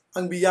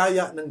Ang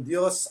biyaya ng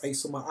Diyos ay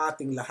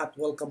sumaating lahat.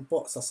 Welcome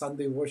po sa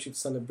Sunday Worship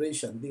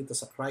Celebration dito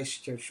sa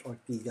Christ Church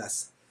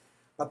Ortigas.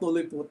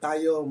 Patuloy po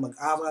tayo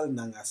mag-aral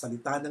ng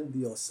salita ng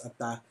Diyos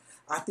at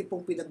ating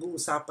pong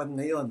pinag-uusapan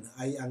ngayon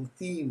ay ang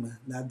theme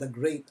na The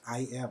Great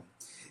I Am.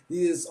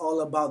 This is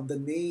all about the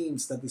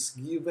names that is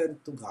given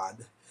to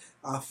God.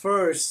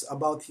 First,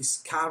 about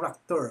His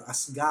character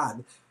as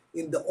God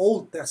in the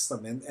Old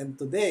Testament, and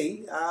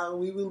today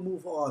we will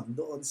move on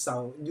doon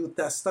sa New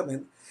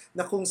Testament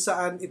na kung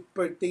saan it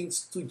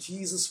pertains to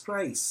Jesus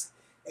Christ.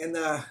 And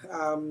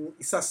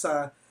isa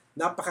sa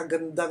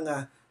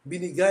napakagandang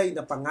binigay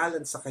na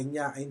pangalan sa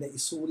Kanya ay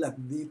naisulat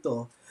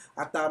dito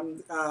at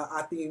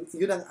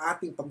yun ang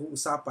ating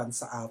pag-uusapan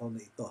sa araw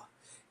na ito.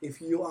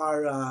 If you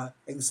are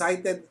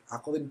excited,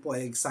 ako rin po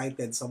ay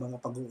excited sa mga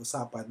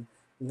pag-uusapan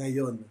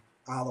ngayon,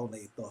 araw na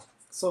ito.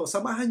 So,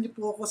 samahan niyo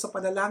po ako sa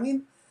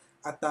panalangin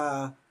at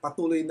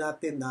patuloy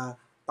natin na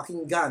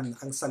pakinggan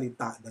ang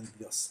salita ng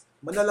Diyos.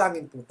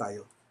 Manalangin po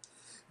tayo.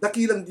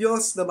 Dakilang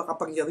Diyos na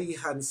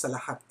makapangyarihan sa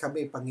lahat,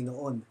 kami,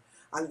 Panginoon,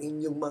 ang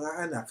inyong mga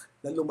anak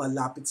na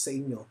lumalapit sa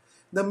inyo,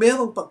 na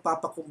merong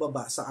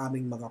pagpapakumbaba sa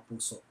aming mga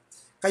puso.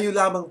 Kayo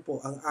lamang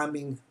po ang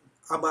aming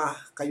Ama,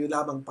 kayo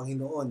lamang,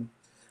 Panginoon,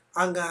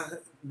 ang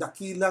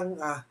dakilang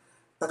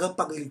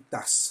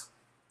tagapagligtas.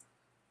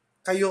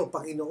 Kayo,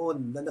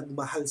 Panginoon, na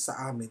nagmahal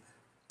sa amin.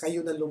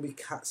 Kayo na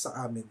lumikha sa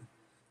amin.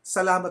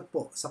 Salamat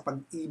po sa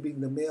pag-ibig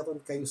na meron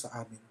kayo sa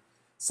amin.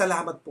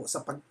 Salamat po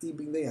sa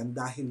pag-ibig na yan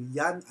dahil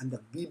yan ang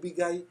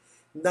nagbibigay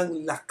ng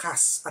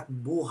lakas at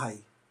buhay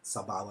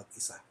sa bawat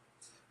isa.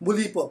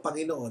 Muli po,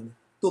 Panginoon,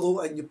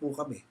 turuan niyo po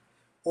kami.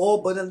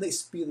 O Banal na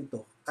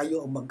Espiritu,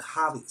 kayo ang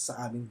maghari sa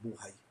aming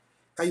buhay.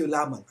 Kayo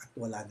lamang at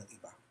wala ng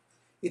iba.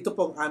 Ito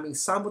po ang aming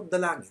samot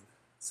dalangin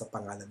sa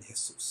pangalan ni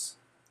Jesus.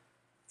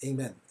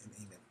 Amen and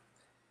amen.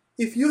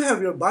 If you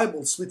have your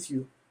Bibles with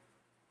you,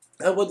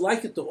 I would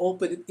like you to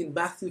open it in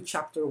Matthew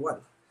chapter 1.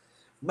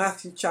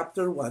 Matthew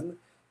chapter 1,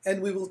 and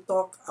we will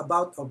talk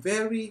about a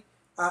very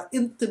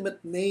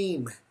intimate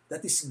name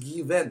that is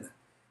given.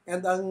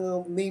 And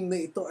ang name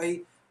na ito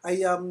ay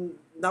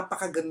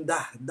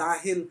napakaganda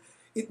dahil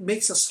it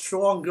makes us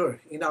stronger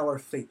in our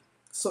faith.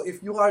 So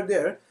if you are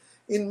there,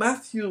 in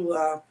Matthew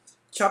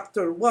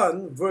chapter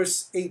 1,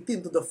 verse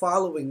 18 to the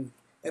following,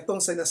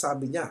 itong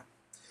sinasabi niya.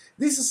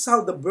 This is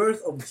how the birth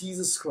of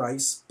Jesus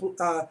Christ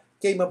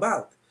came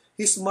about.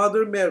 His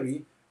mother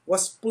Mary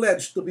was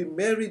pledged to be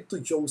married to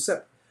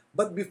Joseph,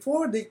 but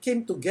before they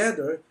came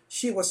together,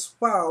 she was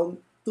found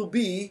to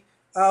be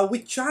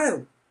with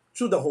child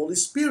through the Holy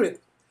Spirit.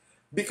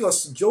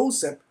 Because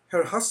Joseph,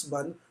 her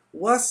husband,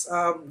 was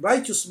a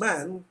righteous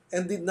man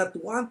and did not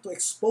want to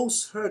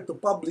expose her to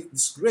public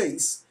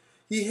disgrace,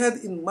 he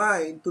had in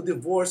mind to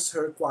divorce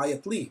her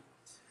quietly.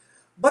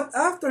 But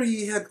after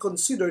he had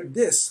considered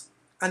this,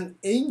 an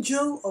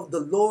angel of the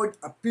Lord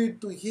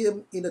appeared to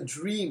him in a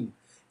dream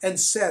and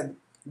said,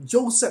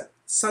 Joseph,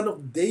 son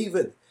of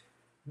David,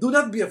 do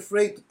not be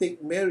afraid to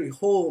take Mary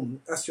home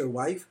as your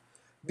wife,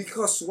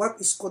 because what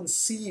is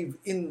conceived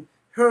in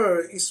her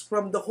is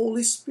from the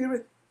Holy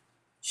Spirit.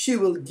 She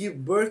will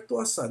give birth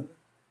to a son,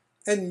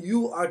 and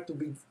you are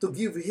to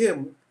give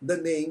him the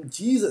name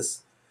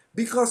Jesus,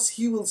 because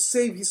he will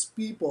save his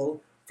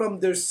people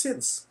from their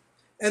sins.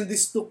 And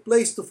this took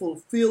place to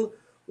fulfill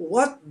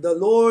what the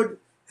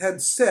Lord had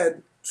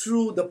said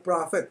through the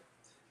prophet.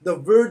 The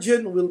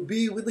virgin will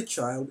be with a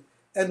child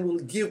and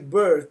will give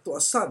birth to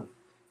a son,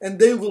 and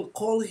they will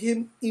call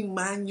him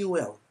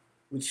Emmanuel,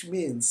 which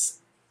means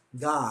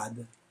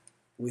God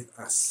with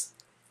us.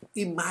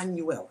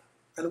 Emmanuel.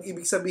 Anong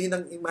ibig sabihin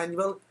ng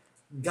Emmanuel?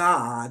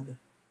 God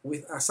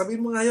with us.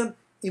 Sabihin mo ngayon,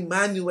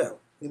 Emmanuel.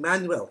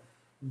 Emmanuel.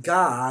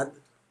 God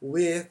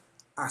with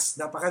us.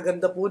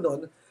 Napakaganda po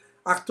nun.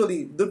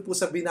 Actually, dun po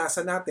sa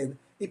binasa natin,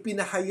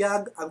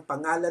 ipinahayag ang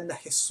pangalan na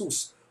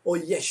Jesus o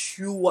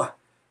Yeshua.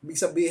 Ibig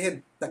sabihin,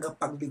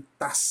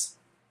 tagapagligtas.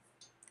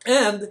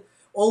 And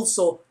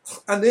also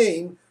a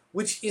name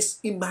which is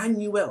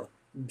Emmanuel,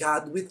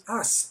 God with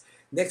us.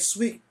 Next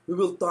week, we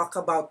will talk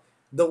about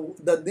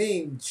the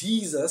name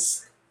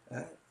Jesus,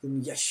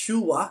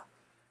 Yeshua.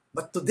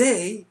 But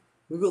today,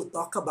 we will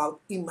talk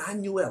about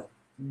Emmanuel,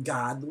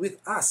 God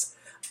with us.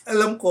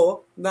 Alam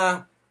ko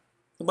na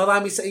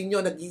marami sa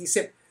inyo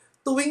nag-iisip,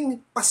 tuwing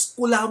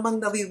Pasko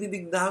lamang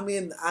naririnig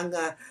namin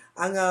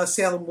ang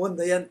sermon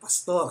na yan,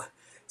 Pastor.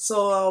 So,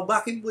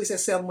 bakit po isa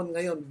sermon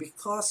ngayon?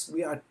 Because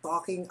we are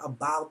talking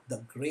about the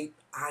great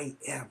I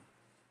Am.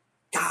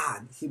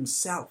 God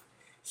Himself.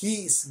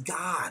 He is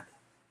God.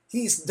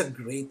 He is the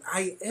great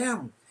I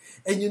Am.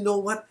 And you know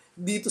what?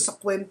 Dito sa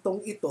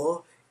kwentong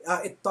ito,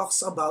 it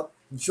talks about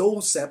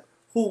Joseph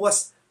who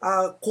was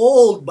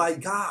called by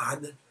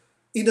God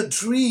in a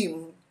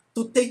dream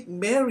to take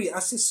Mary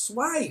as his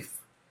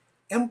wife.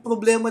 Ang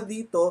problema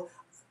dito,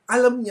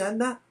 alam niya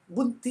na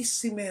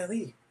buntis si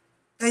Mary.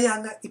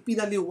 Kaya nga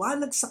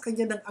ipinaliwanag sa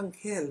kanya ng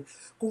anghel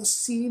kung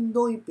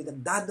sino yung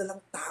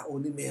pinagdadalang tao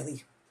ni Mary.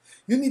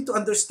 you need to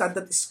understand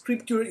that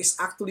Scripture is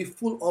actually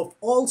full of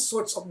all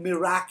sorts of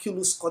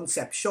miraculous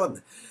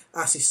conception.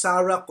 Si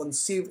Sarah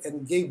conceived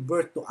and gave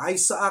birth to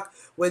Isaac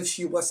when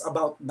she was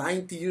about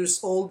 90 years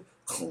old.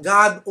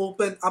 God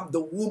opened up the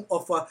womb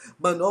of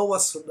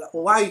Manoah's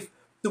wife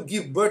to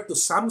give birth to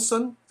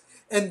Samson.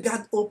 And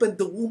God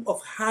opened the womb of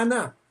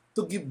Hannah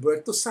to give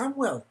birth to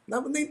Samuel.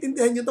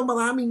 Naintindihan nyo ito,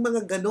 maraming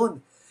mga ganon.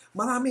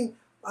 Maraming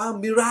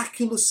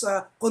miraculous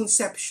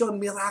conception,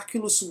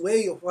 miraculous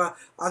way of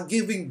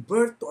giving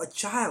birth to a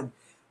child.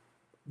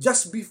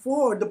 Just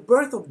before the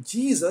birth of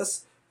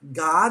Jesus,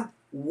 God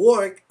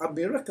worked a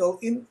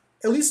miracle in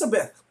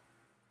Elizabeth,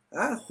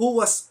 who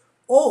was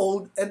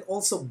old and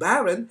also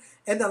barren,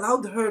 and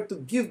allowed her to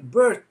give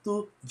birth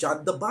to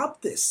John the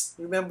Baptist.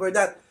 Remember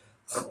that?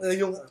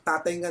 Yung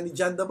tatay nga ni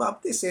John the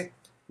Baptist,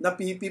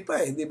 napipi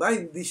pa di ba?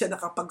 Hindi siya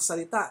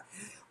nakapagsalita.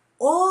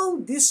 All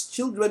these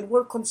children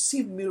were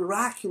conceived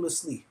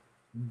miraculously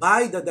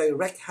by the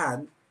direct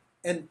hand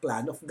and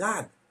plan of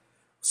God.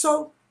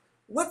 So,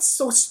 what's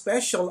so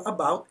special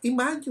about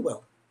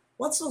Emmanuel?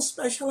 What's so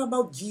special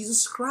about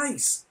Jesus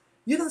Christ?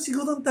 Yun ang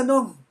sigurong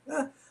tanong.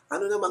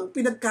 Ano namang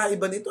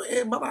pinagkaiba nito?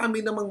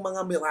 Marami namang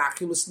mga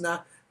miraculous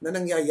na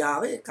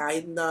nangyayari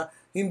kahit na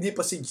hindi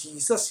pa si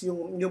Jesus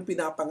yung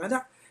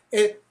pinapanganak.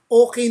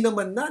 Okay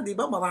naman na, di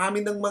ba?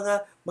 Marami ng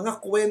mga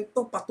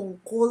kwento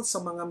patungkol sa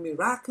mga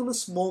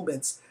miraculous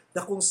moments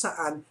na kung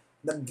saan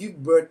nag-give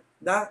birth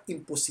na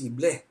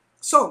imposible.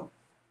 So,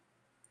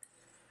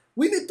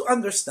 we need to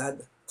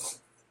understand,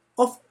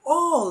 of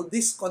all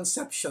these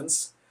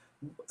conceptions,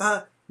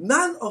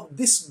 none of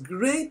these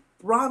great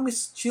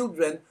promised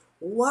children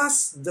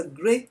was the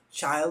great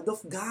child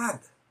of God.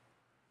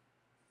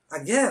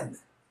 Again,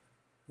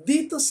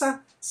 dito sa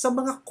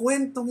mga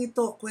kwentong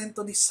ito,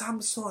 kwento ni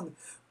Samson,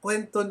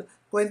 kwento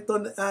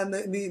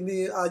ni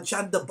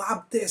John the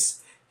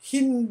Baptist,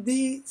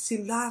 hindi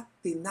sila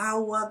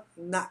tinawag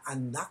na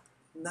anak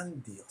ng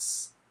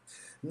Diyos.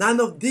 None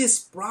of these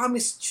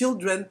promised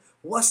children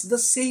was the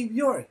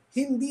Savior.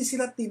 Hindi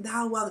sila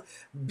tinawag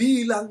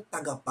bilang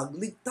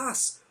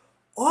tagapagligtas.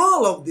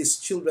 All of these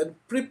children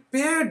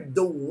prepared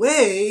the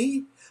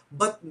way,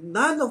 but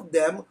none of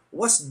them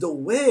was the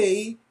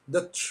way,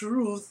 the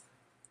truth,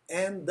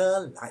 and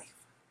the life.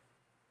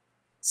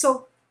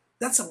 So,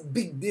 that's a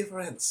big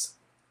difference.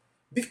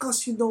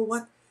 Because you know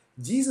what?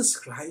 Jesus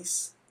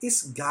Christ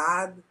is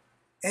God,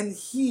 and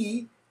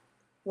He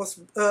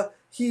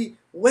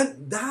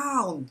went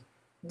down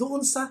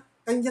doon sa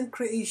kanyang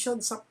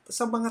creation,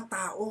 sa mga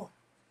tao.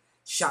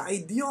 Siya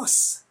ay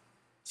Diyos.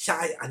 Siya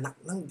ay anak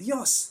ng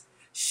Diyos.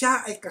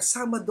 Siya ay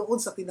kasama doon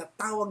sa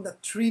tinatawag na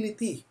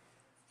Trinity.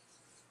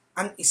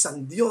 Ang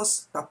isang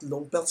Diyos,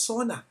 tatlong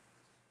persona.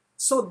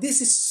 So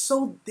this is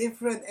so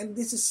different and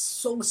this is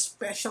so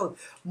special.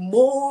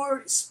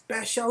 More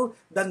special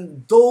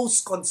than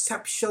those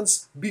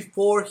conceptions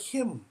before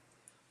Him.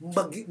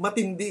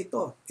 Matindi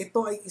ito.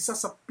 Ito ay isa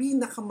sa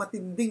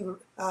pinakamatinding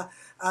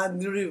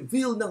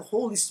ni-reveal ng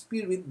Holy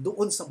Spirit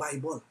doon sa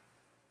Bible.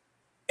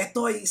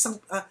 Ito ay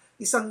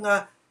isang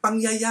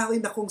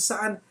pangyayari na kung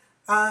saan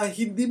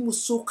hindi mo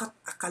sukat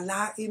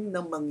akalain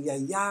na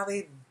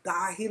mangyayari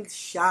dahil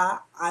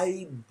siya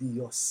ay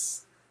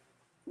Diyos.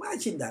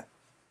 Imagine that.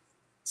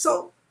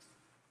 So,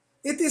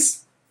 it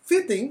is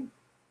fitting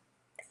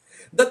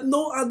that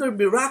no other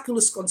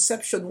miraculous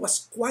conception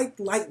was quite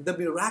like the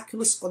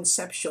miraculous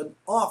conception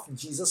of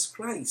Jesus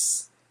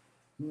Christ.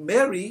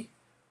 Mary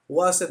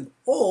wasn't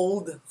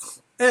old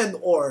and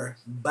or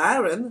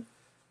barren,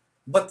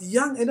 but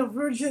young and a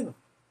virgin,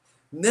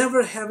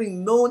 never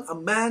having known a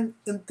man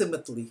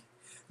intimately.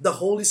 The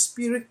Holy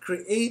Spirit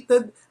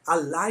created a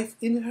life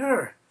in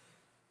her,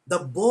 the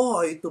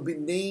boy to be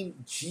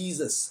named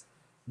Jesus,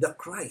 the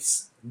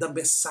Christ, the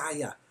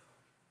Messiah,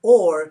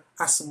 or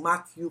as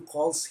Matthew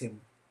calls him,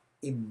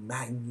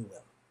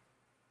 Emmanuel.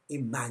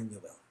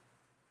 Emmanuel.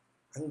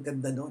 Ang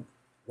ganda nun.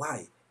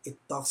 Why? It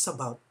talks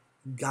about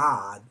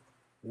God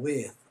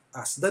with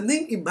us. The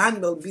name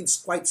Emmanuel means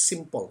quite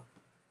simple.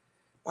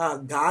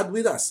 God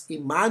with us.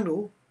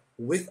 Emmanuel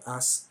with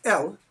us.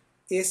 El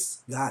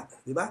is God.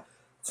 Diba?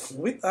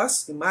 With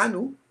us,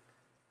 Emmanuel,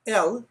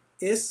 El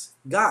is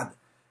God.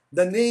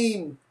 The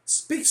name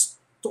speaks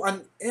to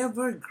an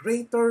ever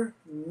greater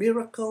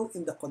miracle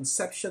in the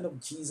conception of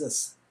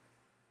Jesus.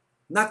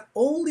 Not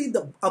only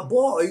a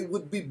boy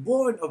would be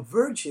born a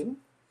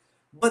virgin,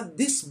 but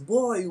this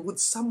boy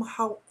would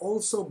somehow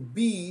also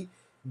be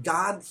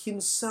God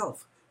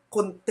Himself,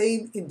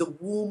 contained in the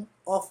womb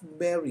of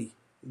Mary,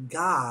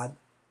 God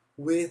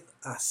with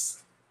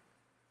us.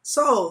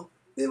 So,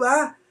 di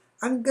ba?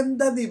 Ang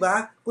ganda, di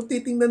ba? Kung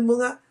titingnan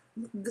mo nga,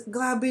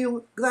 grabe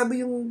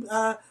yung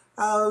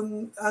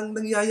ang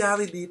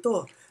nangyayari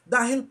dito.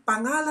 Dahil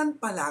pangalan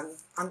pa lang,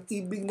 ang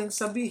ibig nang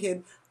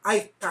sabihin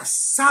ay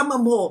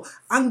kasama mo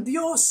ang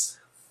Diyos.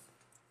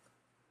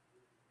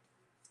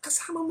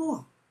 Kasama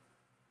mo.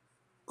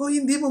 Kung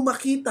hindi mo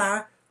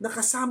makita na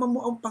kasama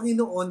mo ang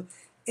Panginoon,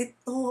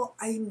 ito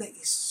ay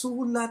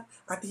naisulat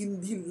at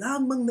hindi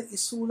lamang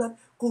naisulat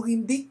kung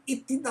hindi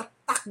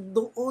itinatak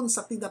doon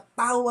sa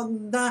tinatawag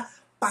na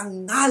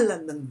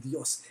pangalan ng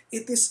Diyos.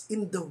 It is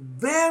in the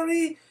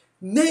very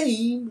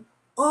name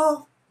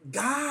of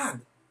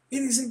God.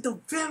 It is in the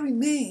very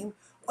name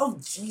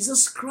of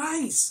Jesus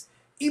Christ.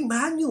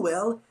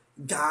 Emmanuel,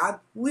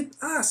 God with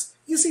us.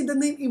 You see, the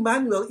name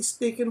Emmanuel is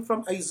taken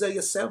from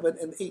Isaiah 7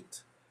 and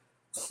 8.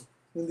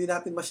 Hindi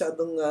natin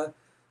masyadong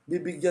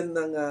bibigyan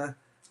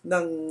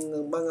ng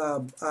mga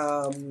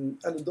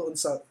doon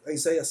sa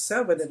Isaiah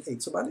 7 and 8.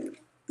 So,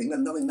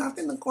 tingnan na rin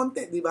natin ng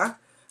konti, di ba?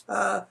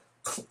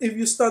 If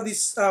you study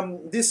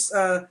this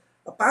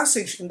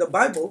passage in the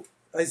Bible,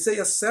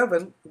 Isaiah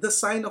 7, the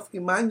sign of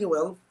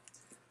Emmanuel,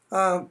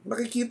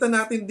 makikita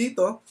natin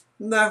dito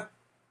na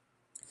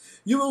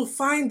you will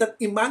find that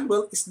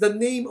Emmanuel is the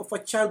name of a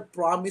child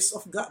promised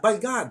of God,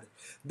 by God.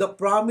 The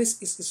promise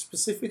is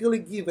specifically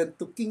given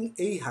to King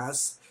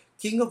Ahaz,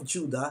 king of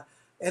Judah,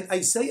 and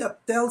Isaiah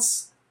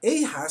tells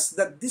Ahaz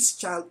that this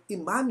child,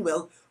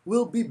 Emmanuel,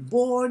 will be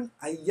born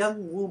a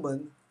young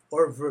woman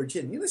or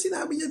virgin. Yun ang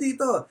sinabi niya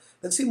dito.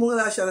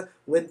 Nagsimula siya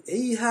when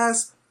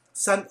Ahaz,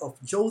 son of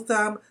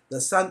Jotham, the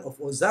son of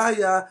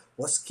Uzziah,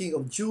 was king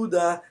of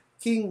Judah,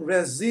 King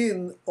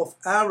Rezin of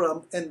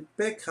Aram, and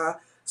Pekah,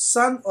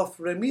 son of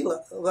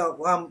Remala,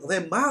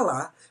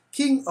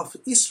 king of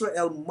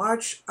Israel,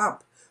 marched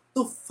up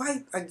to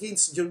fight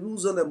against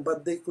Jerusalem,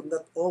 but they could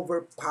not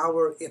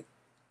overpower it.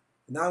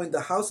 Now in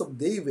the house of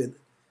David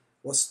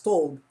was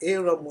told,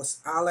 Aram was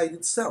allied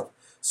itself.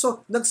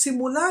 So,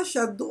 nagsimula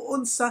siya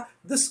doon sa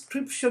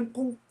description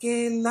kung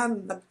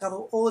kailan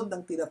nagkaroon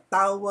ng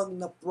tinatawag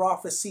na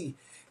prophecy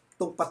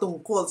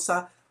patungkol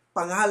sa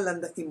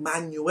pangalan na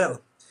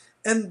Emmanuel.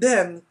 And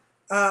then,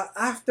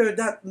 after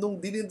that, nung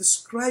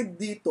dinidescribe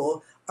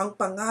dito ang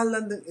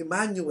pangalan ng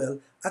Emmanuel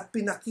at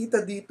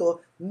pinakita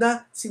dito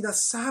na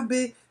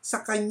sinasabi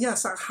sa kanya,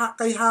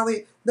 kay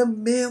hari, na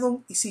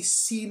merong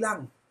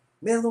isisilang.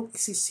 Merong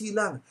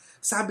isisilang.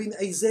 Sabi ni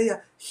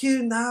Isaiah,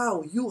 "Hear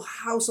now, you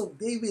house of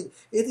David,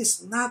 it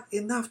is not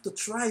enough to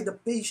try the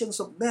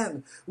patience of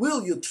men.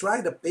 Will you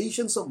try the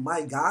patience of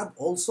my God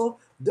also?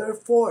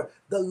 Therefore,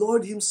 the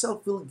Lord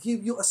himself will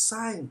give you a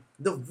sign.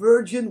 The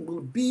virgin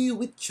will be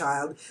with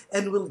child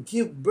and will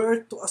give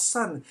birth to a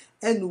son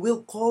and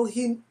will call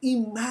him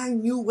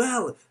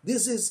Emmanuel."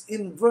 This is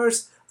in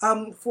verse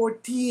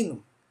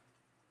 14.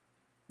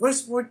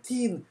 Verse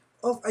 14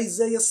 of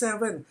Isaiah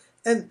 7.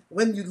 And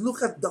when you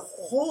look at the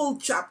whole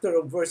chapter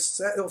of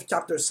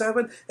chapter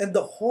 7 and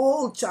the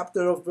whole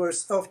chapter of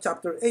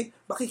chapter 8,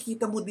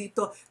 makikita mo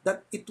dito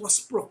that it was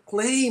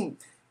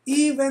proclaimed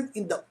even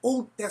in the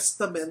Old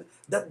Testament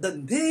that the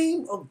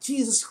name of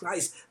Jesus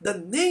Christ, the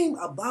name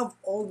above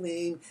all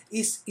name,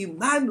 is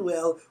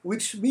Emmanuel,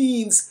 which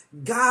means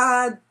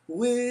God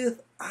with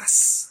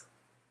us.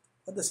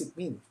 What does it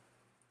mean?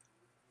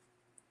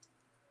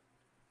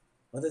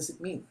 What does it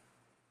mean?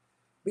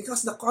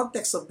 Because the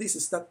context of this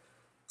is that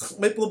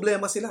may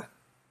problema sila.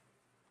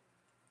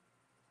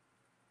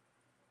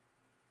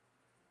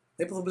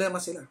 May problema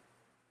sila.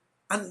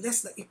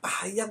 Unless na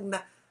ipahayag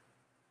na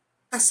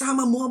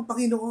kasama mo ang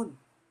Panginoon.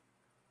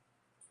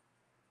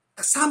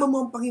 Kasama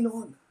mo ang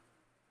Panginoon.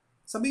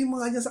 Sabihin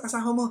mo nga dyan sa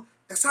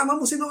kasama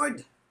mo si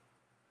Lord.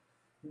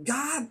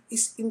 God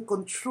is in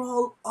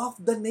control of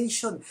the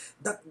nation.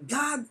 That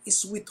God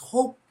is with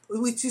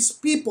His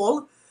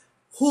people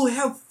who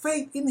have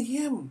faith in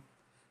Him.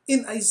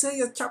 In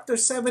Isaiah chapter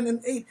 7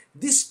 and 8,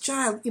 this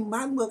child,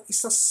 Emmanuel,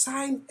 is a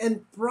sign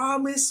and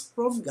promise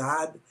from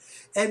God,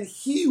 and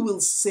He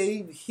will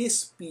save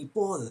His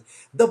people.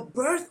 The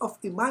birth of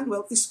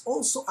Emmanuel is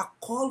also a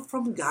call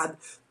from God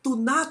to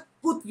not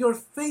put your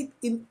faith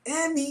in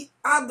any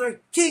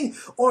other king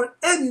or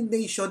any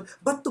nation,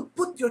 but to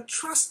put your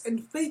trust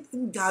and faith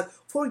in God,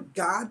 for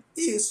God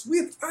is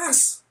with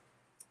us.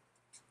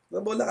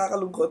 Alam mo,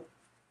 nakakalungkot?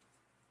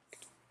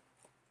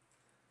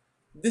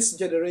 This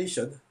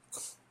generation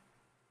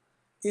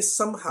is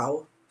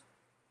somehow,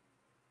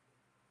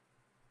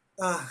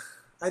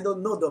 I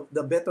don't know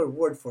the better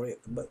word for it,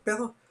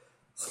 pero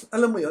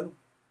alam mo yon,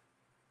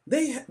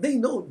 they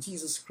know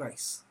Jesus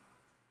Christ.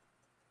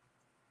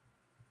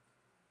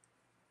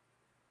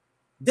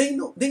 They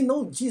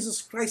know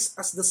Jesus Christ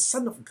as the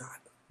Son of God.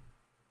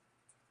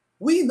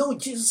 We know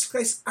Jesus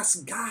Christ as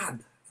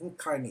God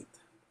incarnate.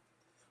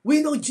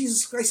 We know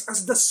Jesus Christ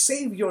as the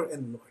Savior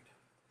and Lord.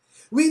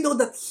 We know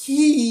that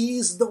He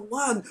is the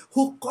one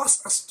who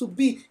caused us to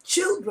be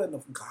children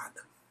of God.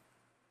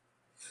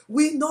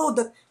 We know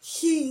that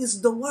He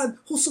is the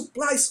one who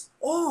supplies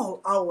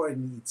all our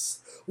needs.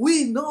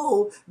 We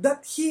know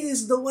that He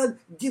is the one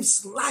who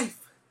gives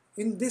life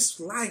in this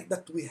life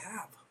that we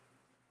have.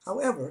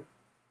 However,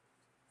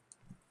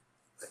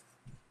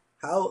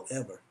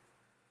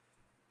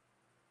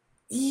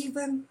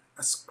 even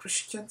as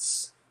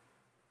Christians,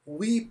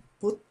 we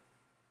put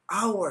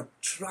our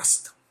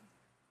trust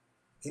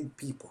in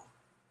people.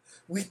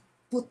 We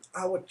put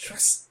our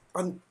trust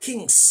on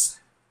kings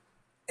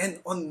and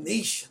on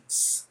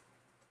nations.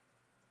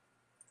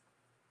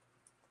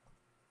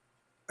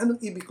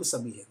 Anong ibig ko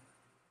sabihin?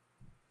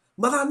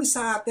 Marami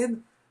sa atin,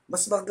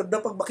 mas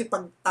maganda pag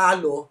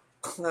makipagtalo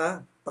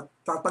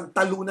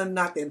pagtalunan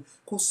natin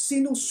kung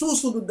sinong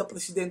susunod na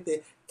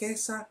presidente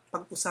kesa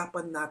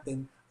pag-usapan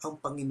natin ang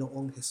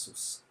Panginoong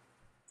Jesus.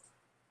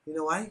 You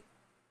know why?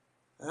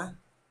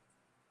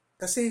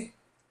 Kasi,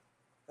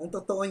 ang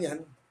totoo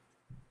niyan,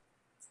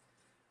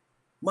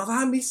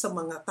 marami sa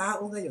mga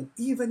tao ngayon,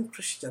 even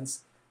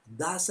Christians,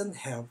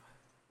 doesn't have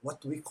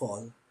what we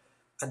call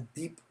a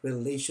deep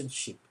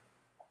relationship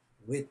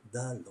with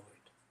the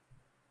Lord.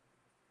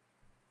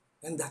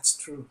 And that's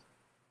true.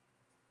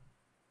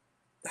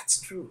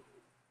 That's true.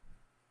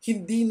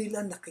 Hindi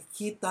nila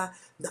nakikita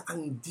na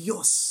ang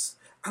Diyos,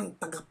 ang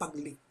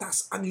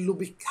tagapagligtas, ang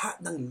lumikha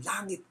ng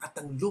langit at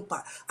ang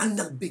lupa, ang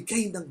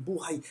nagbigay ng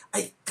buhay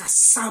ay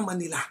kasama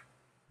nila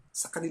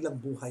sa kanilang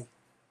buhay.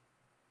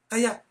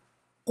 Kaya,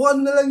 kung ano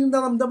na lang yung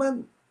naramdaman,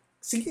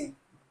 sige,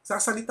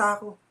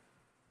 sasalita ako.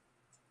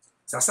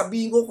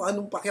 Sasabihin ko kung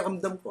anong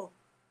pakiramdam ko.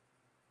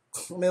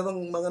 Kung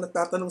merong mga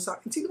nagtatanong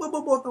sa akin, sino ba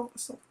boboto ko?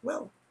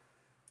 Well,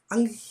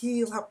 ang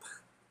hirap.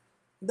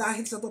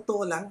 Dahil sa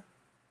totoo lang,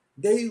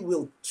 they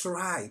will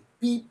try.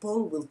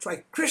 People will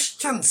try.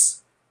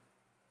 Christians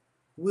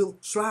will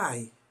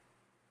try.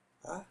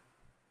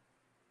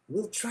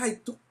 Will try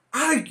to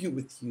argue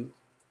with you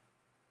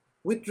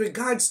with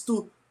regards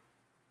to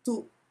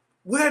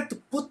where to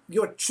put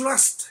your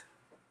trust.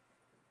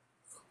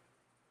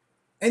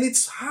 And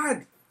it's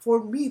hard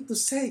for me to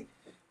say,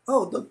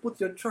 oh, don't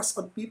put your trust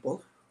on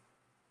people.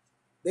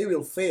 They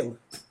will fail.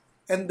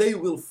 And they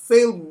will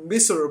fail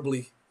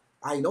miserably.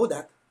 I know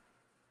that.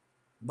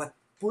 But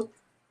put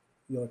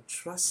your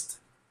trust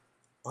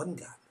on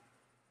God.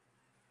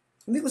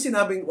 Hindi ko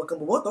sinabing huwag kang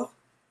bumoto.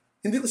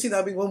 Hindi ko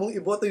sinabing huwag mong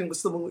iboto yung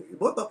gusto mong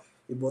iboto.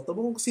 Iboto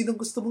mo kung sinong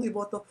gusto mong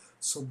iboto.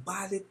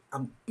 Subalit,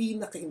 ang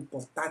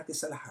pinaka-importante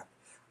sa lahat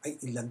ay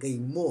ilagay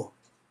mo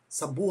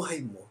sa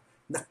buhay mo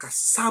na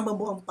kasama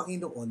mo ang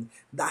Panginoon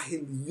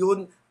dahil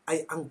yun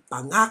ay ang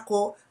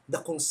pangako na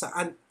kung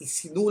saan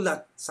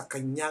isinulat sa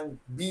kanyang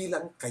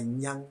bilang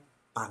kanyang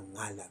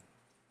pangalan.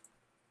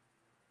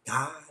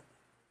 God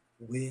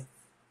with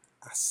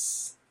us.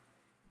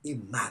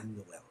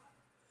 Emmanuel.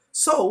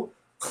 So,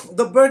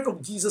 the birth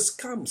of Jesus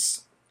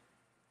comes.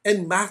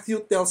 And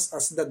Matthew tells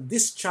us that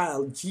this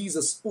child,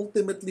 Jesus,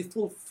 ultimately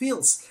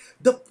fulfills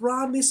the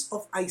promise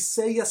of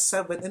Isaiah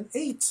 7 and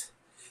 8.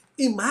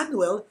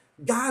 Emmanuel,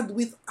 God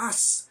with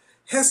us,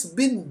 has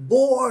been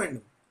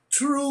born.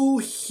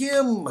 Through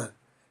Him,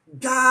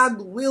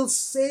 God will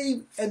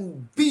save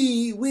and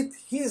be with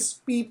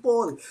His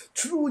people.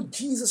 Through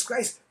Jesus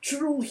Christ,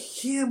 through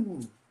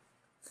Him.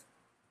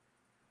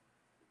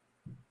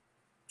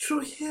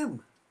 Through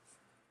Him.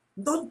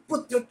 Don't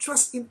put your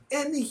trust in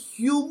any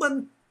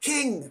human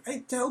king,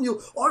 I tell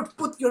you, or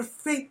put your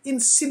faith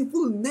in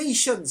sinful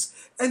nations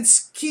and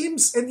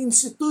schemes and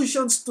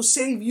institutions to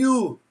save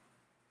you.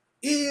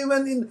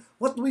 Even in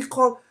what we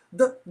call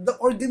the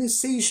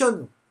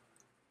organization,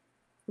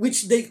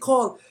 which they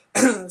call,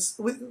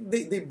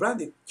 they brand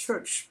it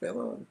church,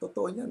 pero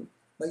totoo yan,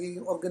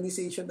 nagiging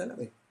organization na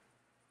lang eh.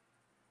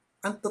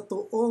 Ang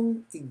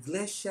totoong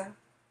iglesia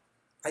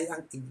ay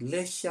ang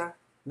iglesia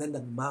na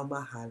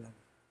nagmamahalan.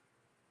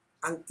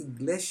 Ang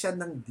iglesia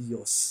ng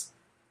Diyos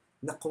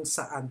na kung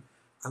saan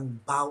ang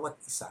bawat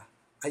isa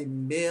ay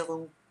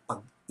merong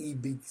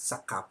pag-ibig sa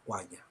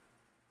kapwa niya.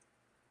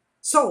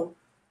 So,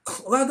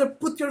 rather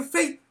put your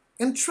faith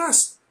and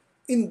trust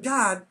in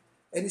God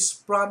and His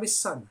promised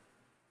Son,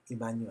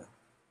 Emmanuel.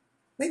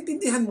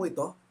 Naintindihan mo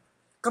ito?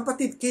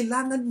 Kapatid,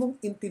 kailangan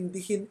mong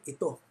intindihin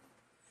ito.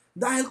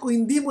 Dahil kung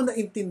hindi mo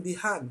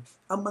naintindihan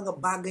ang mga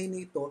bagay na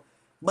ito,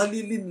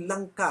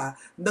 malilinlang ka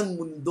ng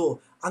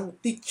mundo. Ang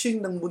teaching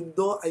ng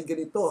mundo ay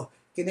ganito.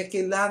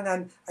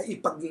 Kinakailangan ay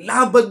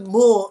ipaglaban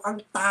mo ang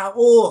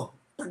tao.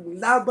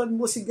 Paglaban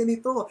mo si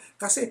ganito.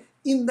 Kasi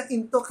in na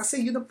into.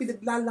 Kasi yun ang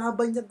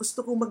pinaglalaban niya.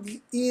 Gusto ko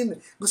mag-in.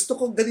 Gusto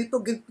ko ganito.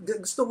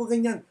 Gusto ko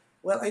ganyan.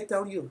 Well, I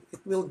tell you,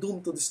 it will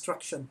doom to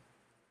destruction.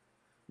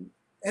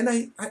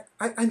 And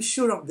I'm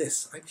sure of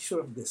this. I'm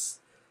sure of this.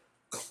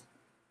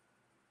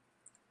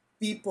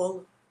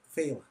 People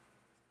fail.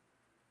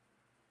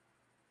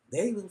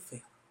 They will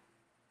fail.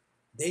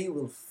 They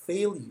will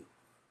fail you.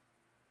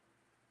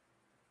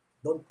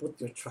 Don't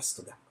put your trust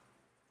to them.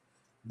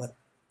 But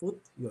put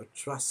your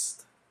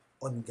trust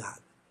on God.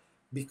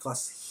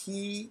 Because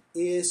He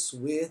is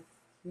with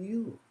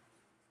you.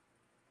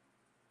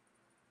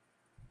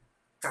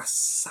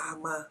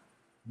 Kasama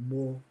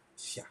mo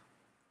siya.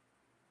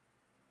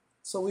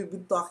 So we've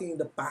been talking in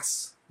the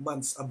past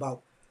months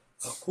about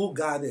who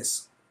God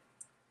is.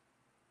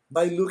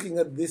 By looking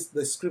at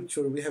the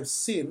scripture, we have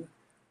seen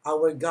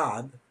our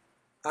God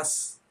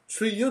as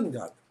triune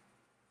God.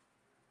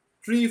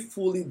 Three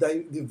fully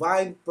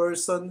divine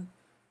person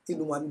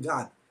in one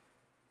God.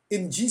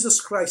 In Jesus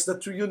Christ, the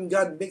triune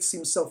God makes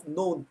Himself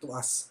known to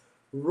us.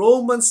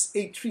 Romans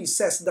 8:3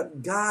 says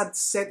that God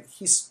sent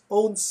His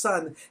own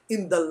Son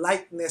in the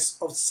likeness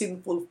of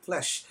sinful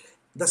flesh.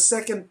 The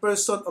second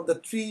person of the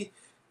three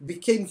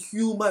became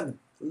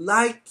human,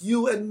 like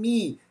you and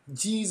me.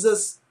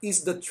 Jesus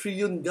is the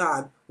triune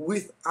God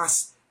with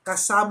us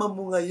Kasama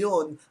mo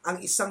ngayon ang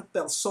isang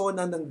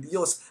persona ng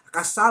Diyos.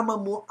 Kasama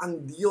mo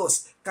ang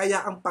Diyos.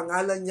 Kaya ang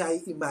pangalan niya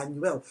ay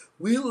Emmanuel.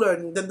 We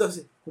learn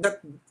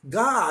that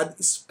God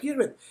is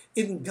Spirit.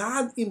 In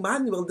God,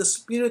 Emmanuel, the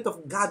Spirit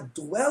of God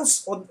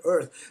dwells on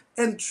earth.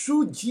 And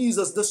through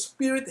Jesus, the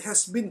Spirit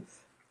has been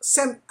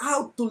sent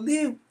out to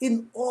live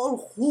in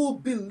all who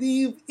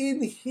believe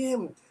in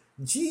Him.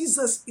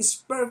 Jesus is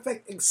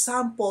perfect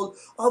example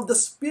of the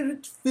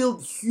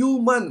Spirit-filled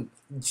human.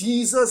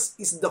 Jesus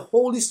is the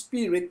Holy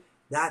Spirit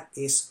that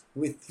is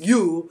with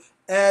you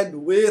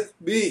and with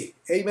me.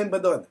 Amen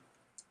ba doon?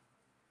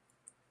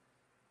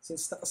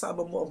 Since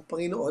nakasama mo ang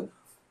Panginoon,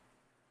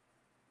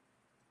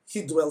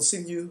 He dwells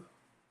in you.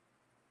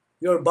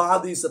 Your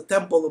body is the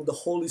temple of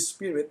the Holy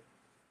Spirit.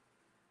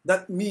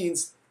 That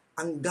means,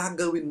 ang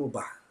gagawin mo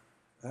ba?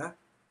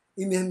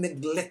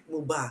 Ine-neglect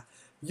mo ba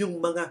yung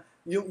mga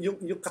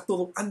yung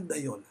katuruan na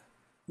yon,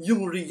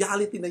 yung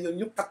reality na yon,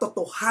 yung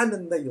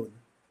katotohanan na yon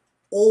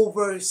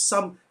over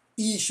some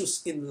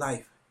issues in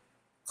life,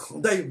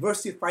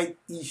 diversified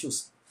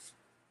issues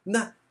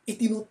na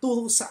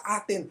itinuturo sa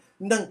atin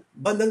ng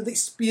banal na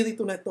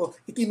espiritu na ito,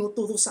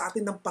 itinuturo sa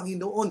atin ng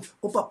Panginoon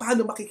kung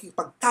paano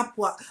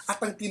makikipagkapwa,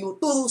 at ang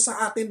tinuturo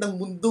sa atin ng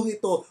mundong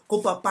ito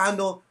kung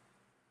paano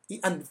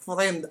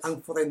i-unfriend ang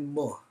friend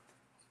mo.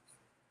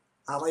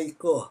 Aray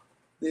ko,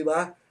 di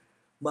ba?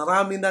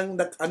 Marami nang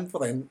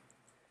nag-unfriend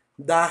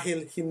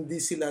dahil hindi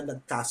sila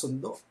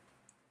nagkasundo.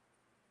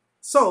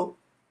 So,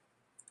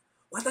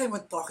 what am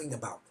I talking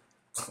about?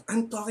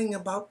 I'm talking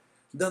about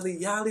the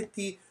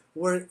reality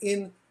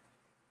wherein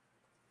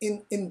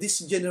in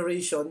this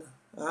generation,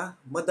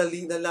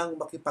 madali na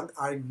lang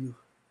makipag-argue.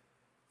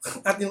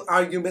 At yung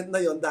argument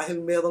na yon,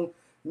 dahil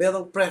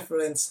merong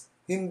preference,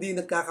 hindi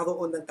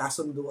nagkakaroon ng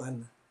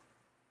kasunduan.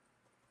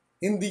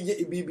 Hindi niya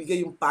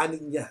ibibigay yung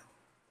panig niya.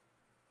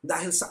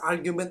 Dahil sa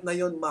argument na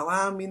yon,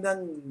 marami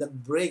nang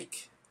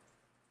nag-break.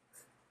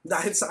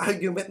 Dahil sa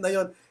argument na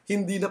yon,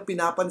 hindi na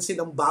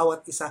pinapansin ang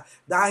bawat isa.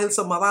 Dahil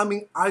sa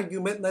maraming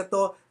argument na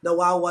ito,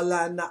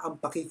 nawawala na ang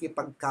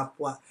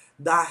pakikipagkapwa.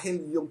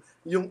 Dahil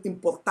yung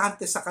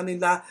importante sa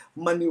kanila,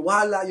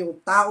 maniwala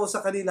yung tao sa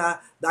kanila,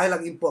 dahil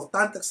ang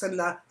importante sa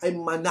kanila ay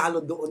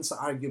manalo doon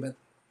sa argument.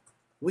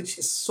 Which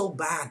is so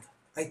bad,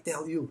 I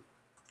tell you.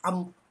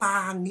 Ang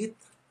pangit.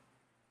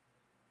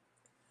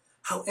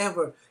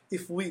 However,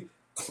 if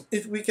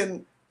we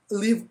can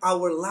live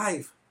our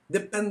life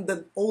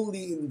dependent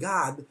only in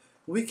God,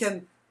 we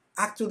can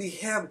actually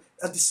have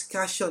a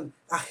discussion,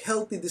 a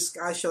healthy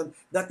discussion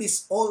that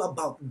is all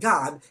about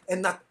God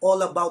and not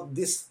all about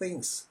these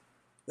things.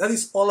 That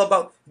is all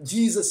about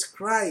Jesus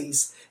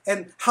Christ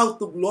and how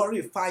to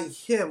glorify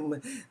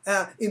Him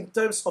in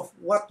terms of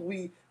what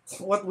we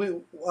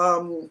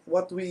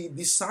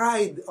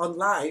decide on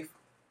life,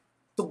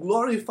 to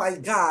glorify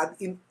God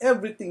in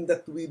everything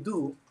that we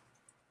do.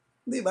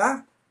 Di ba?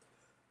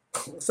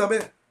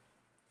 Sabi,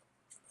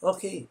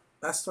 okay,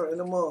 Pastor,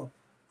 alam mo,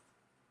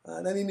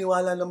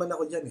 naniniwala naman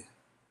ako dyan eh.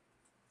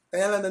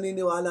 Kaya lang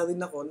naniniwala rin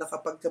ako na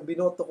kapag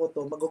binoto ko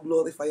to,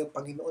 mag-glorify ang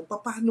Panginoon.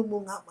 Paano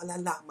mo nga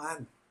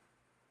malalaman?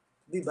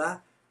 Di ba?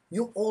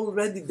 You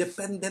already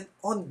dependent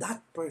on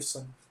that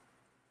person.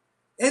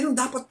 Eh, anong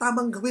dapat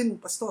tamang gawin,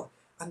 Pastor?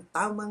 Ang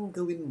tamang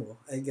gawin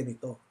mo ay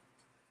ganito.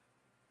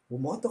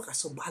 Bumoto ka,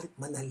 subalit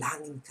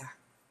manalangin ka.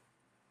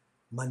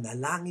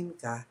 Manalangin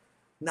ka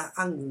na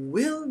ang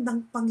will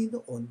ng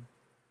Panginoon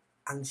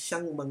ang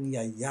siyang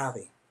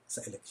mangyayari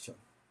sa eleksyon.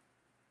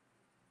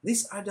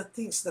 These are the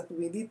things that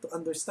we need to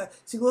understand.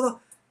 Siguro,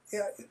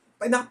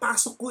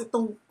 pinapasok ko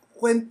itong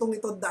kwentong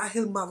ito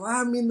dahil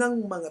marami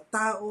ng mga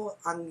tao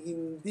ang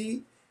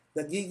hindi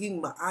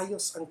nagiging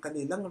maayos ang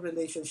kanilang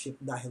relationship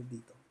dahil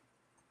dito.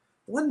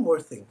 One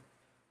more thing.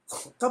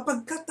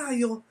 Kapag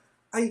tayo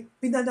ay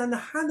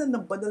pinananahanan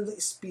ng banal na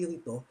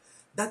espiritu,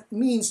 that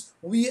means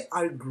we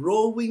are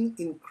growing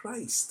in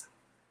Christ.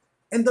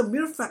 And the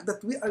mere fact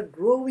that we are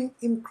growing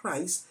in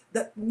Christ,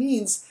 that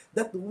means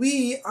that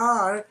we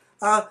are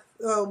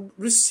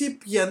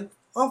recipient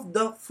of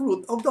the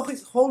fruit of the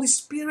Holy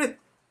Spirit.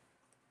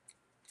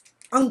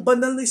 Ang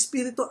banal na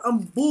espiritu, ang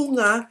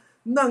bunga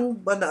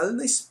ng banal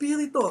na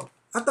espiritu.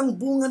 At ang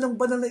bunga ng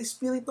banal na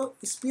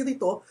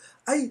espiritu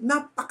ay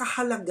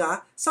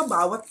napakahalaga sa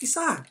bawat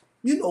isa.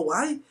 You know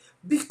why?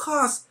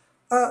 Because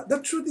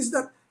the truth is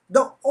that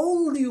the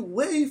only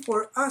way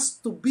for us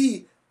to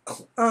be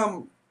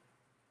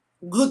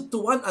good to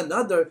one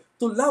another,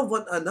 to love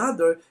one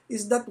another,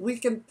 is that we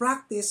can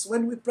practice,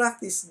 when we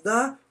practice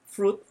the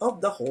fruit of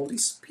the Holy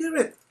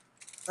Spirit.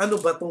 Ano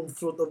ba itong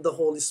fruit of the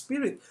Holy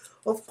Spirit?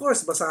 Of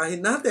course,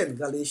 basahin natin,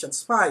 Galatians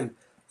 5.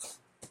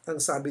 Ang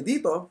sabi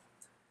dito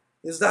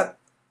is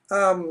that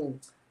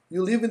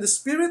you live in the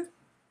Spirit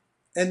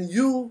and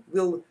you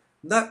will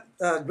not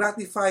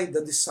gratify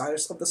the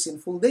desires of the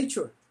sinful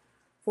nature.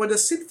 For the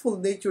sinful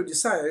nature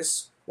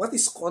desires what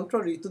is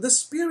contrary to the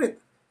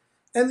Spirit.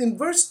 And in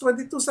verse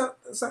 22,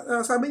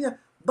 sabi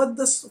niya, but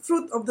the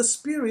fruit of the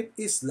Spirit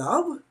is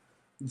love,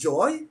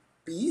 joy,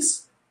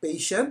 peace,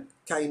 patience,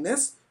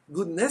 kindness,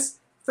 goodness,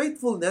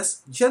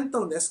 faithfulness,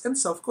 gentleness, and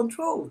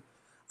self-control.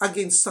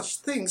 Against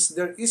such things,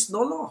 there is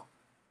no law.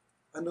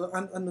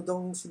 Ano daw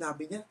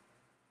sinabi niya?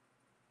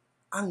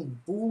 Ang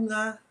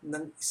bunga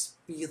ng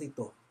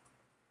Espiritu.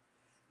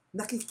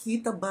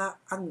 Nakikita ba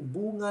ang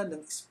bunga ng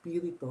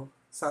Espiritu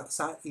sa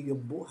iyong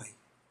buhay?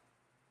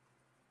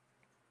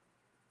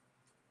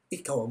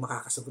 Ikaw ang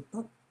makakasagot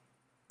nun.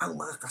 Ang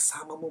mga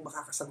kasama mo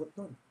makakasagot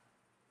nun.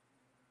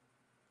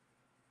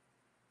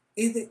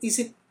 Is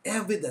it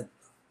evident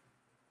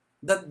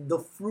that the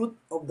fruit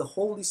of the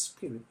Holy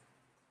Spirit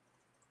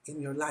in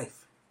your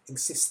life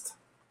exists?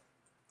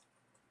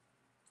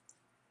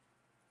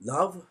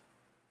 Love,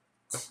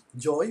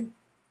 joy,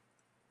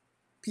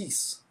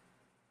 peace,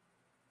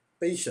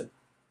 patience,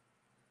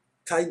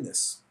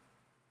 kindness,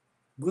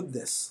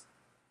 goodness,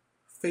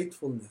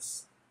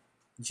 faithfulness,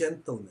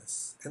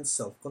 gentleness, and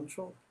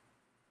self-control.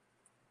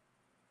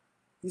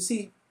 You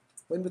see,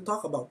 when we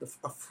talk about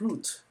a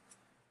fruit,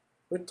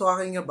 we're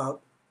talking about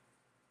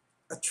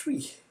a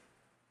tree.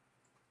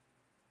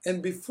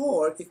 And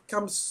before it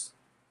comes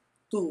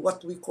to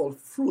what we call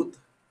fruit,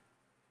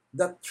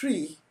 that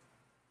tree,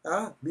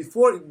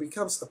 before it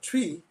becomes a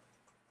tree,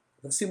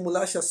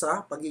 nagsimula siya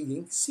sa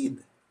pagiging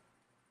seed.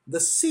 The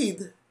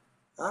seed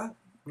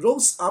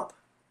grows up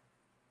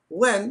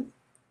when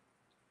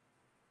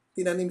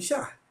tinanim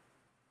siya.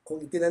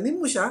 Kung itinanim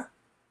mo siya,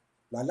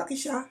 lalaki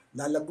siya,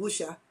 lalago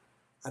siya,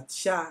 at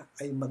siya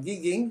ay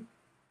magiging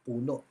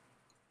puno.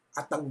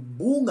 At ang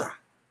bunga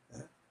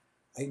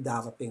ay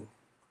darating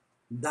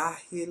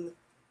dahil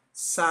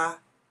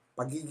sa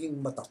pagiging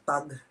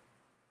matatag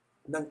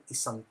ng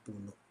isang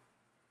puno.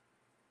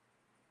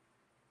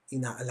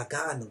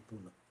 Inaalagaan ng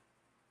puno.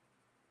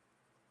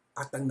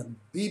 At ang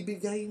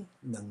nagbibigay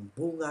ng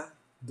bunga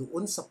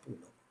doon sa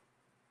puno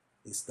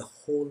is the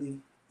Holy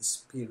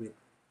Spirit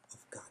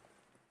of God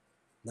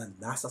na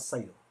nasa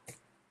sayo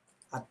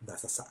at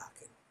nasa sa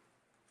akin.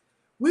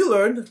 We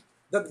learned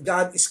that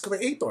God is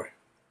creator.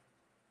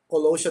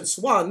 Colossians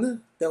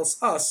 1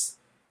 tells us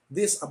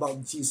this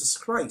about Jesus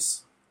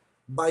Christ.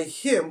 By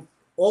Him,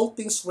 all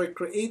things were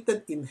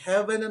created in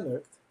heaven and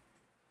earth,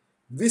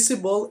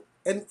 visible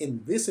and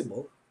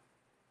invisible,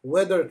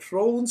 whether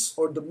thrones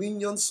or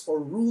dominions or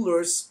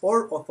rulers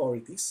or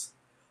authorities.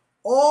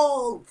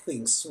 All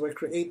things were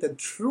created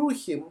through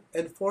Him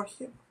and for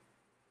Him.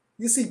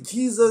 You see,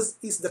 Jesus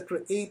is the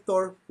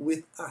creator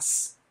with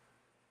us.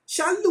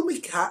 Siya ang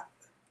lumikha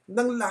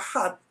ng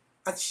lahat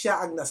at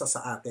siya ang nasa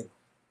sa atin.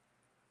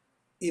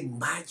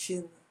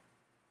 Imagine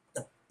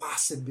the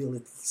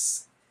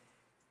possibilities.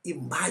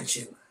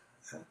 Imagine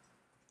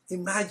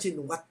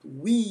what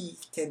we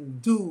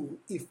can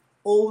do if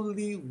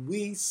only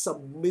we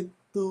submit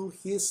to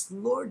His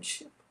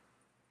Lordship.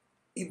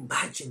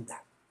 Imagine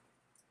that.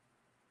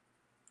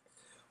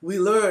 We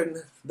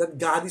learn that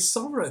God is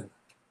sovereign.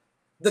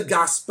 The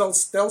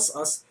Gospels tells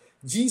us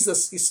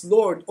Jesus is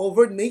Lord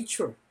over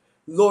nature,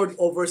 Lord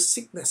over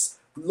sickness,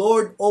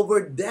 Lord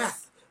over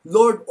death,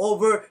 Lord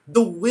over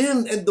the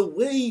wind and the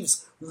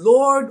waves,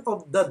 Lord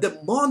of the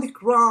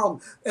demonic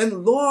realm,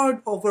 and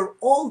Lord over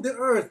all the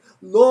earth,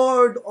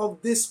 Lord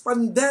of this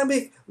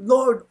pandemic,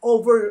 Lord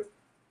over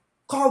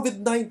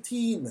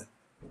COVID-19.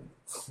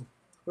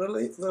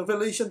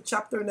 Revelation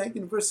chapter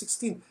 19 verse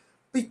 16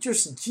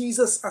 pictures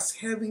Jesus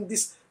as having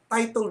this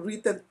title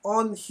written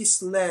on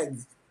His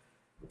leg,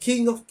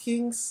 King of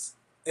Kings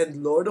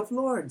and Lord of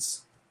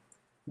Lords.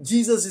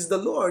 Jesus is the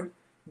Lord.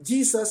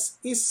 Jesus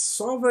is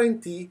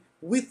sovereignty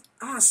with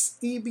us.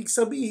 Ibig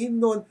sabihin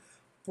nun,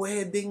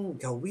 pwedeng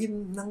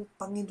gawin ng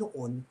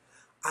Panginoon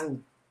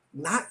ang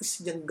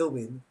nais niyang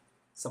gawin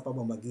sa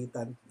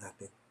pamamagitan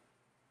natin.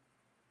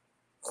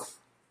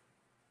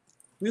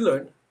 We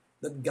learn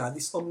that God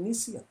is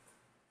omniscient.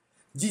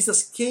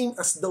 Jesus came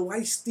as the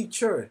wise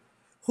teacher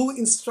who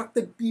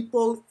instructed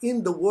people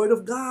in the Word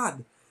of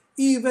God.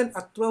 Even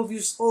at 12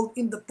 years old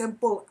in the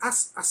temple,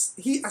 as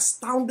He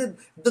astounded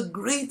the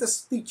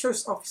greatest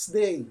teachers of His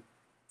day.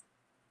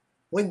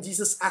 When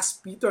Jesus asked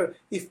Peter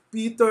if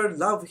Peter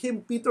loved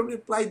Him, Peter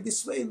replied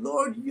this way,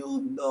 Lord, you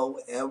know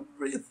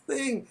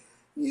everything.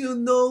 You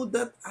know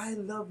that I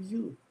love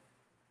you.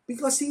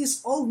 Because He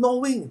is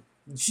all-knowing.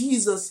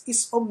 Jesus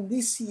is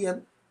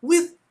omniscient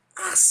with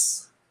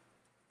us.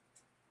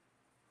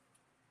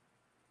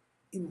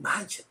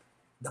 Imagine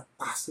the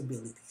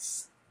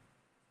possibilities.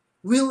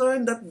 We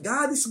learn that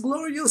God is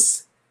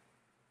glorious.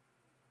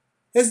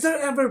 Has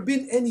there ever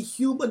been any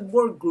human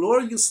more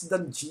glorious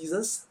than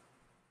Jesus?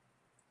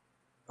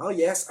 Oh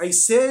yes,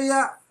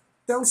 Isaiah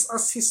tells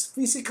us his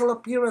physical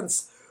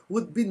appearance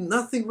would be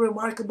nothing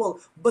remarkable,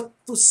 but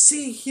to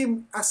see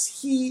Him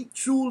as He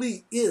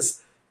truly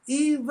is.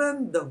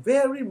 Even the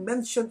very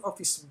mention of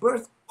His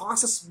birth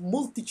causes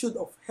multitude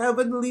of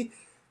heavenly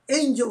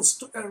angels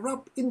to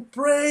erupt in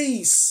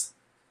praise.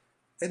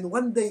 And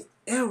one day,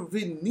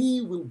 every knee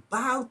will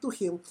bow to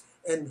Him,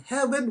 and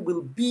heaven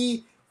will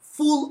be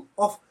full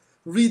of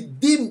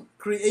redeemed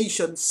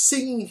creation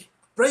singing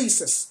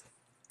praises.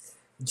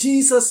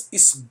 Jesus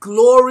is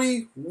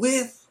glory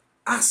with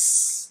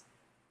us.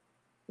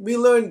 We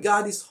learn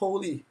God is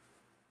holy.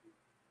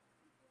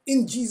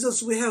 In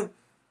Jesus, we have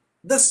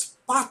the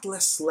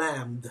spotless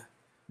Lamb,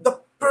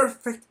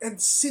 perfect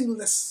and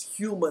sinless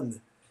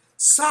human,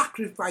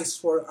 sacrificed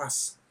for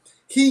us.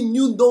 He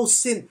knew no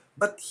sin,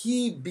 but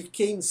he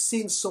became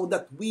sin so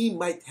that we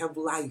might have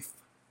life.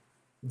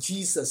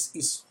 Jesus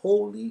is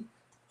holy,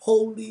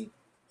 holy,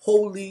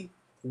 holy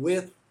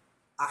with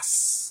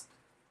us.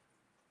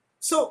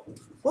 So,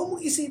 huwag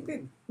mong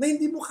isipin na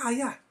hindi mo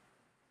kaya.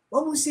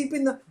 Huwag mong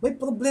isipin na may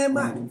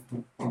problema.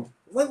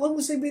 Huwag mong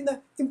isipin na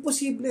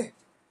imposible.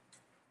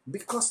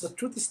 Because the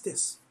truth is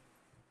this: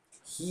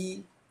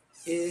 He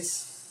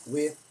is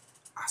with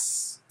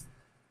us.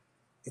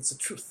 It's the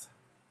truth.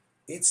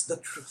 It's the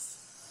truth.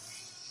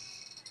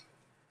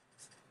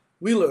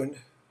 We learn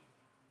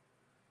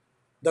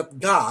that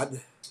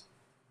God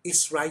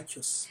is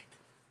righteous.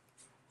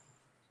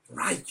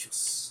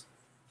 Righteous.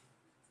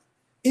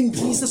 In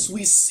Jesus,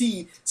 we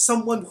see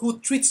someone who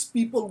treats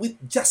people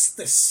with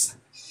justice.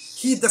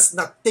 He does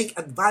not take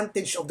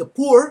advantage of the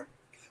poor,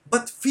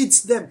 but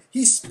feeds them.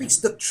 He speaks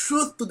the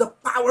truth to the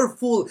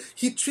powerful.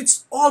 He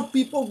treats all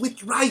people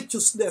with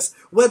righteousness,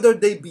 whether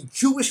they be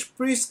Jewish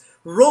priests,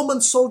 Roman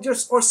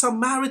soldiers, or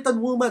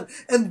Samaritan woman.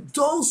 And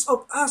those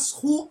of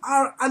us who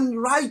are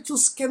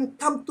unrighteous can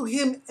come to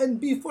him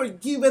and be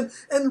forgiven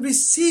and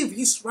receive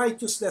his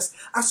righteousness.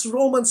 As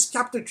Romans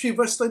chapter 3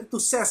 verse 22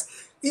 says,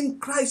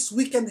 in Christ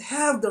we can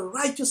have the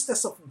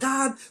righteousness of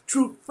God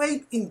through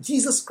faith in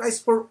Jesus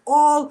Christ for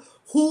all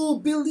who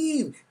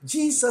believe.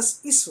 Jesus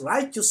is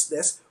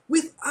righteousness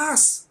with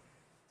us.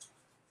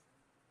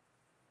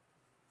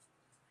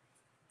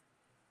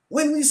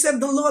 When we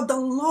said the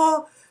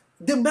law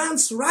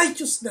demands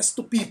righteousness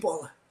to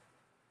people.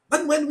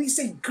 But when we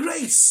say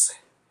grace,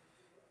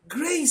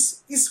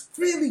 grace is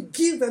freely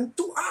given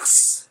to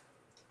us.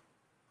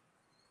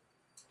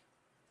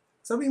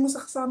 Sabihin mo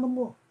sa kasama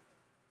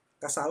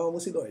mo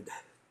si Lord.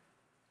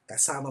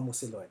 Kasama mo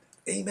si Lord.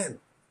 Amen.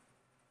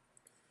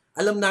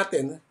 Alam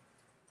natin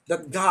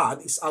that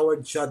God is our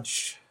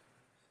judge.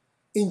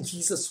 In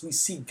Jesus, we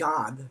see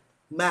God,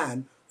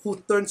 man,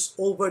 who turns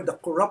over the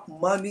corrupt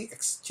money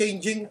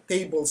exchanging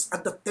tables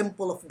at the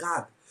temple of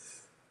God.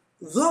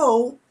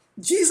 Though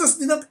Jesus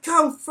did not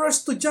come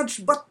first to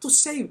judge but to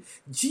save,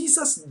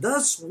 Jesus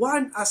does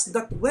warn us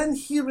that when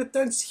he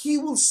returns, he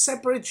will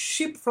separate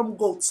sheep from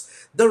goats,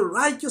 the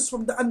righteous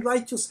from the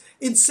unrighteous.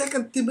 In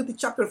 2 Timothy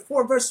chapter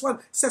 4 verse 1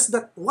 says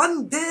that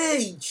one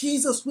day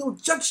Jesus will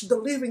judge the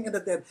living and the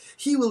dead.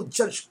 He will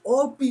judge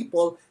all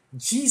people.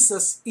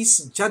 Jesus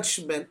is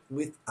judgment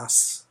with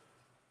us.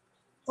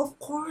 Of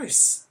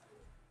course,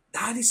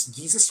 that is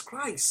Jesus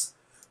Christ.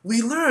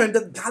 We learn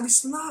that God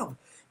is love.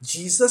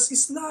 Jesus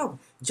is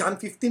love. John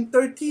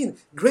 15:13,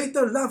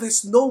 greater love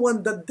has no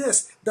one than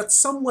this, that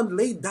someone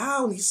lay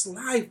down his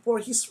life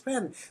for his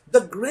friend.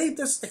 The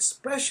greatest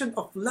expression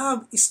of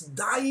love is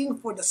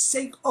dying for the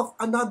sake of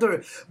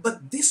another.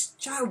 But this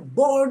child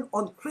born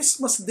on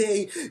Christmas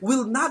Day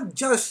will not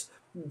just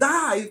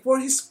die for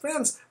his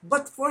friends,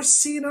 but for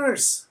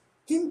sinners.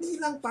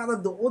 Hindi lang para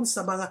doon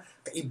sa mga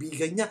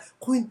kaibigan niya,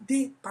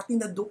 kundi pati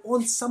na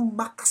doon sa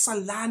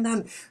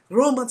makasalanan.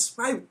 Romans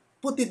 5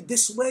 put it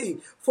this way,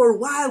 for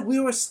while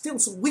we were still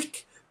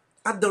weak,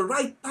 at the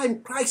right time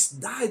Christ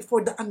died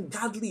for the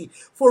ungodly.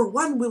 For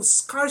one will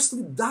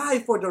scarcely die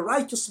for the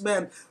righteous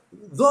man,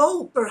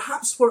 though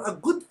perhaps for a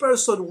good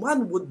person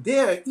one would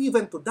dare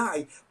even to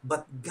die.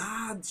 But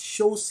God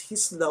shows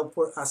his love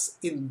for us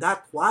in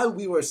that while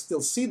we were still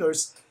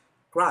sinners,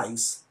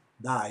 Christ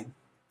died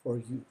for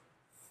you.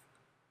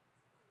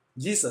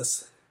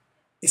 Jesus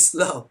is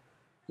love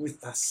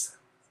with us.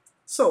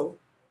 So,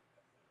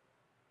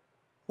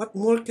 what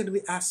more can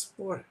we ask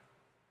for?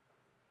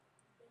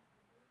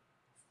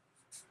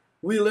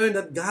 We learn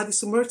that God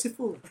is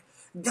merciful.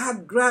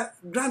 God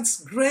grants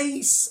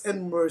grace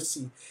and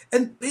mercy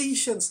and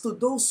patience to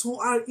those who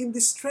are in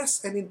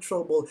distress and in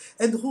trouble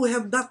and who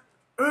have not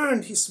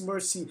earned his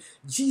mercy.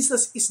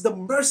 Jesus is the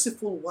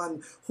merciful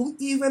one who,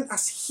 even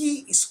as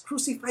he is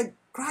crucified,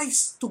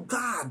 cries to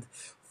God,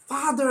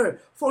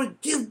 Father,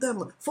 forgive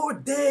them, for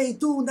they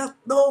do not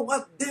know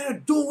what they're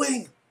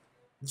doing.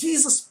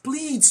 Jesus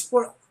pleads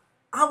for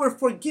our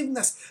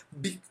forgiveness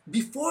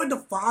before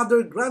the Father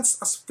grants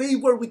us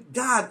favor with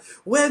God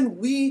when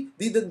we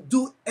didn't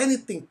do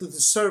anything to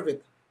deserve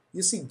it.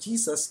 You see,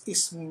 Jesus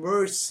is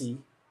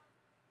mercy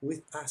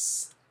with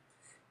us.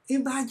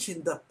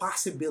 Imagine the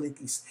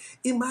possibilities.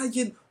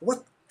 Imagine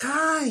what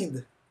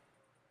kind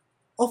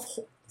of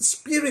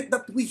spirit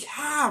that we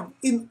have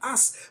in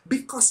us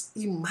because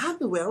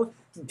Emmanuel,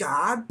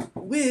 God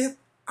with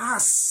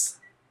us.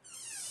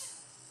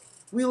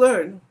 We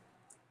learn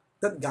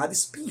that God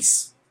is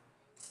peace.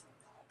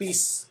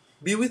 Peace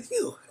be with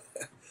you.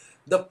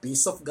 The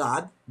peace of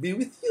God be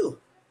with you.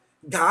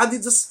 God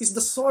is the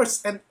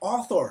source and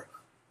author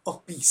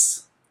of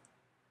peace.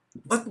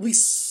 But we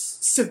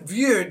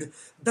severed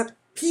that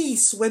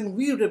peace when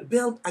we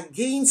rebelled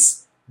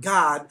against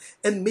God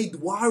and made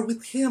war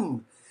with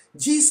him.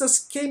 Jesus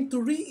came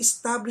to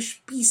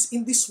re-establish peace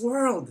in this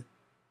world.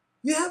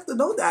 You have to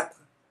know that.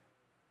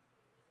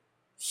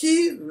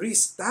 He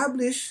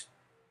re-established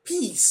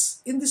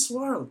peace in this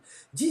world.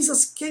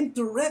 Jesus came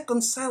to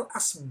reconcile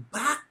us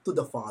back to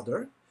the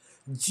Father,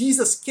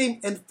 Jesus came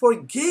and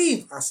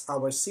forgave us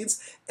our sins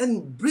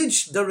and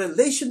bridged the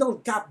relational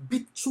gap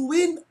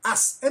between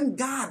us and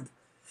God.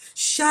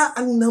 Siya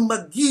ang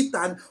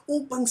namagitan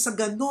upang sa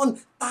ganon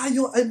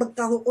tayo ay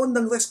magkaroon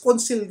ng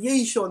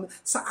reconciliation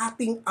sa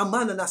ating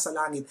Ama na nasa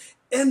langit.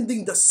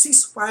 Ending the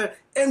ceasefire,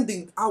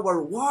 ending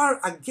our war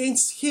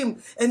against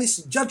Him and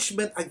His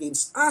judgment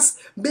against us,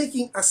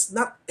 making us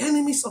not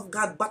enemies of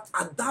God but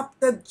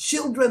adopted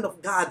children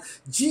of God.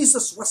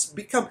 Jesus was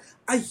become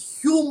a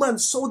human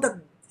so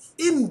that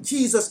in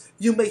Jesus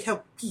you may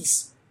have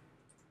peace.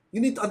 You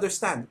need to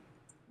understand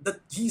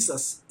that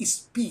Jesus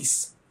is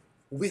peace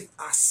with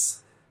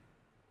us.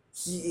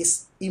 He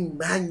is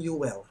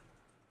Emmanuel,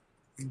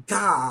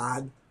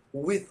 God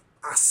with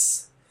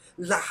us.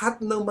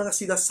 Lahat ng mga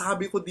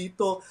sinasabi ko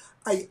dito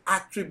ay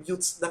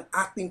attributes ng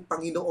ating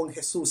Panginoong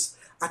Jesus.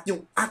 At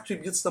yung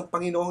attributes ng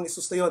Panginoong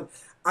Jesus na yon,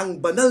 ang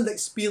banal na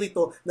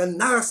Espiritu na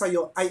nasa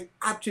iyo ay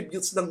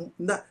attributes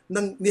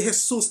ni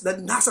Jesus na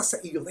nasa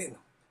sa iyo rin.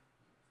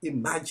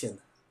 Imagine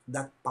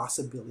that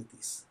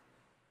possibilities.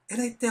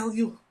 And I tell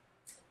you,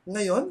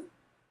 ngayon,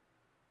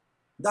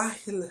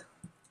 dahil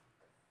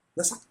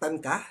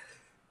nasaktan ka,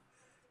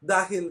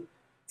 dahil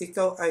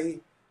ikaw ay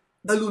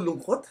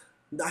nalulungkot,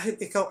 dahil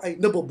ikaw ay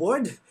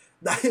naboboard,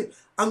 dahil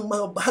ang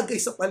mga bagay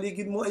sa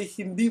paligid mo ay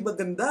hindi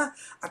maganda,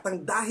 at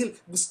ang dahil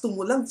gusto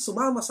mo lang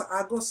sumama sa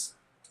agos,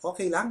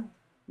 okay lang?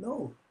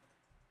 No.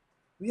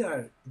 We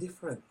are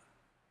different.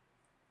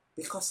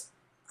 Because,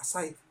 as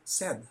I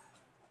said,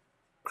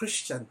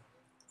 Christian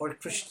or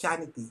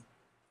Christianity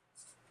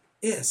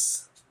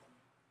is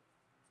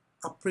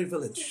a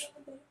privilege.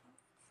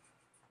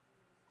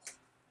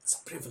 It's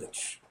a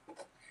privilege.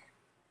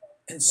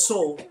 And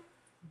so,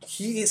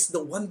 He is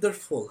the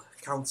wonderful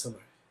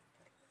Counselor,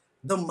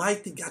 the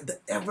mighty God, the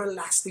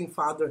everlasting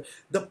Father,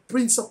 the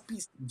Prince of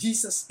Peace.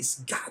 Jesus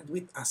is God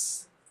with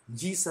us.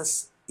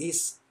 Jesus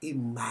is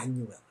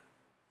Emmanuel,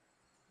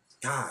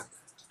 God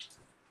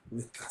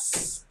with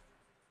us.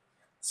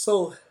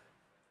 So,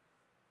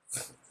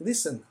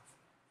 listen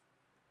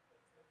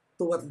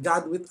to what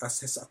God with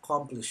us has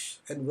accomplished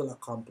and will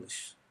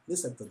accomplish.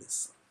 Listen to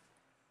this.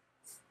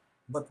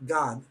 But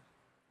God,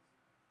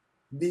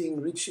 being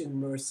rich in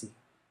mercy,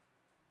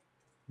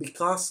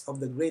 because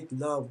of the great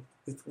love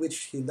with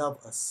which He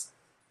loved us,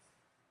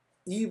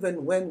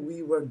 even when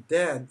we were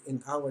dead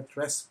in our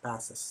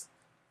trespasses,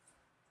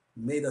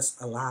 made us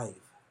alive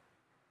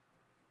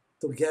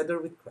together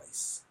with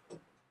Christ.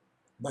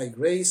 By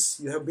grace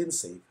you have been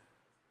saved,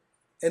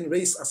 and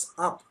raised us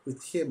up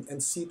with Him,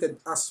 and seated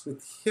us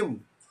with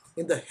Him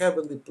in the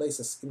heavenly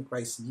places in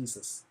Christ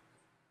Jesus,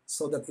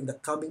 so that in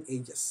the coming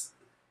ages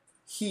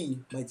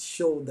He might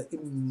show the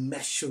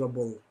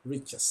immeasurable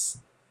riches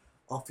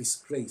of His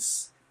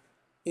grace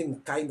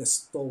in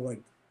kindness toward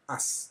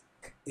us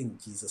in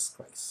Jesus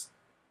Christ.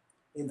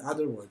 In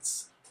other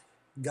words,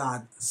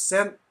 God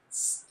sent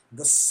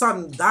the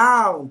Son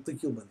down to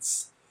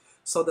humans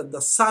so that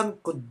the Son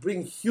could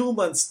bring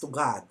humans to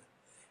God.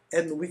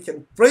 And we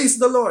can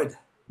praise the Lord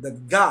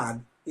that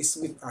God is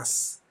with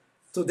us.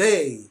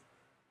 Today,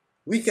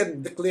 we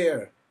can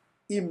declare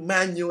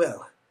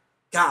Emmanuel,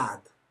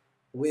 God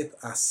with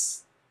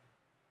us.